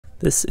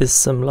This is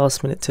some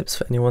last minute tips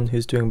for anyone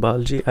who's doing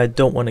biology. I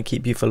don't want to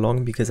keep you for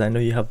long because I know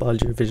you have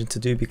biology revision to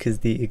do because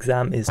the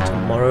exam is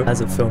tomorrow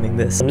as of filming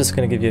this. I'm just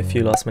going to give you a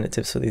few last minute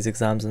tips for these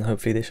exams and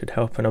hopefully they should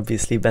help, and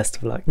obviously best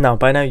of luck. Now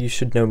by now you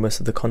should know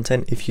most of the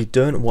content. If you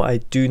don't, what I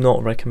do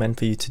not recommend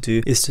for you to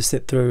do is to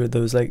sit through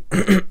those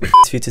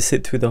for you to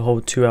sit through the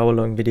whole 2-hour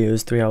long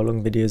videos, 3-hour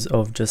long videos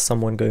of just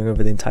someone going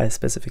over the entire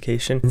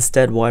specification.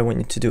 Instead, what I want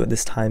you to do at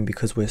this time,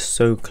 because we're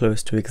so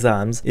close to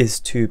exams,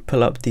 is to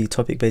pull up the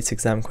topic based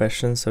exam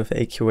questions. So for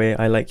AQA,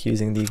 I like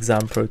using the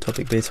Exam Pro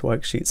topic based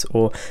worksheets,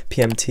 or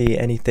PMT,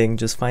 anything.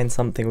 Just find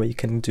something where you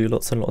can do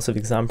lots and lots of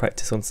exam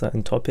practice on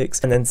certain topics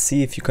and then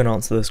see if you can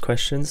answer those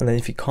questions. And then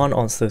if you can't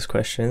answer those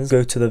questions,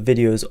 go to the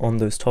videos on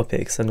those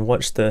topics and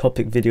watch the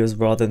topic videos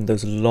rather than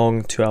those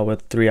long 2-hour,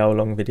 3-hour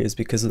long videos,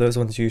 because those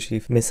ones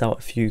usually miss out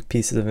a few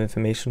pieces of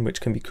information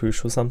which can be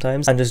crucial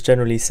sometimes. And just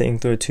generally sitting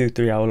through a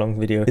 2-3 hour long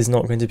video is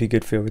not going to be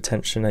good for your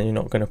retention, and you're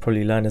not going to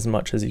probably learn as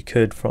much as you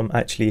could from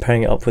actually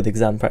pairing it up with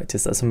exam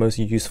practice. That's the most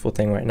useful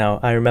thing right now.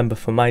 I remember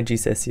for my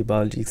Gcse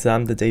biology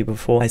exam the day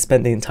before, I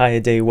spent the entire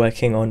day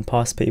working on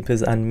past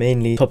papers and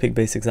mainly topic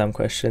based exam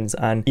questions,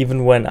 and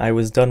even when I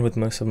was done with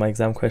most of my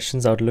exam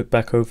questions, I would look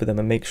back over them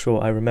and make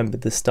sure I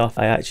remembered the stuff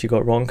I actually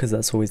got wrong, because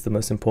that's always the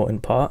most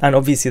important part. And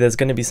obviously there's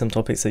going to be some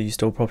topics that you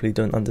still probably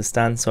don't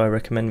understand, so I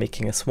recommend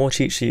making a small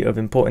cheat sheet of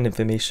important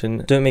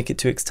information. Don't make it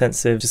too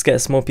extensive, just get a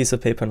small piece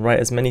of paper and write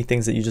as many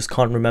things that you just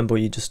can't remember or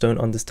you just don't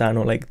understand,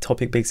 or like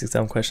topic based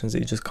exam questions that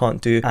you just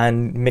can't do,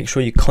 and make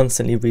sure you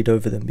constantly read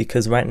over them,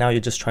 because right now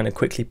you're just trying to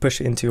quickly push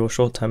it into your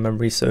short-term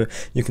memory so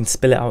you can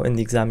spill it out in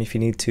the exam if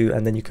you need to,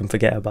 and then you can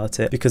forget about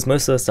it, because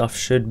most of the stuff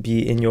should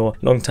be in your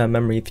long-term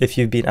memory if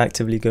you've been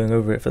actively going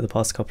over it for the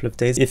past couple of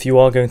days. If you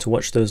are going to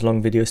watch those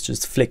long videos,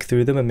 just flick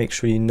through them and make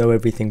sure you know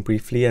everything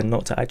briefly and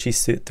not to actually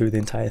sit through the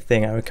entire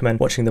thing. I recommend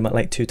watching them at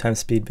like 2 times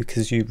speed,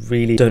 because you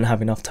really don't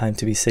have enough time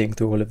to be sitting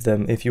through all of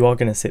them. If you are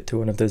going to sit through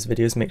one of those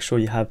videos, make sure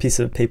you have a piece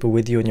of paper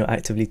with you and you're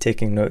actively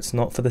taking notes,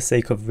 not for the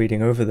sake of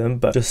reading over them,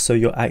 but just so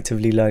you're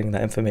actively learning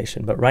that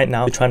information. But right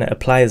now you're trying to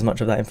apply as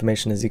much of that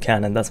information as you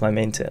can, and that's my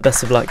main tip.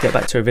 Best of luck, get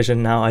back to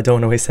revision now. I don't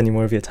want to waste any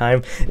more of your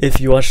time. If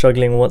you are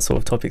struggling what sort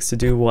of topics to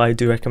do, what I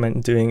do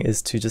recommend doing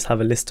is to just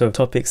have a list of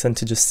topics and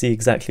to just see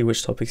exactly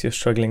which topics you're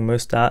struggling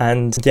most at.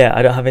 And yeah,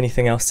 I don't have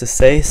anything else to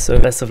say, so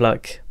best of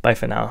luck, bye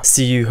for now.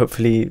 See you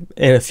hopefully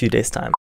in a few days time.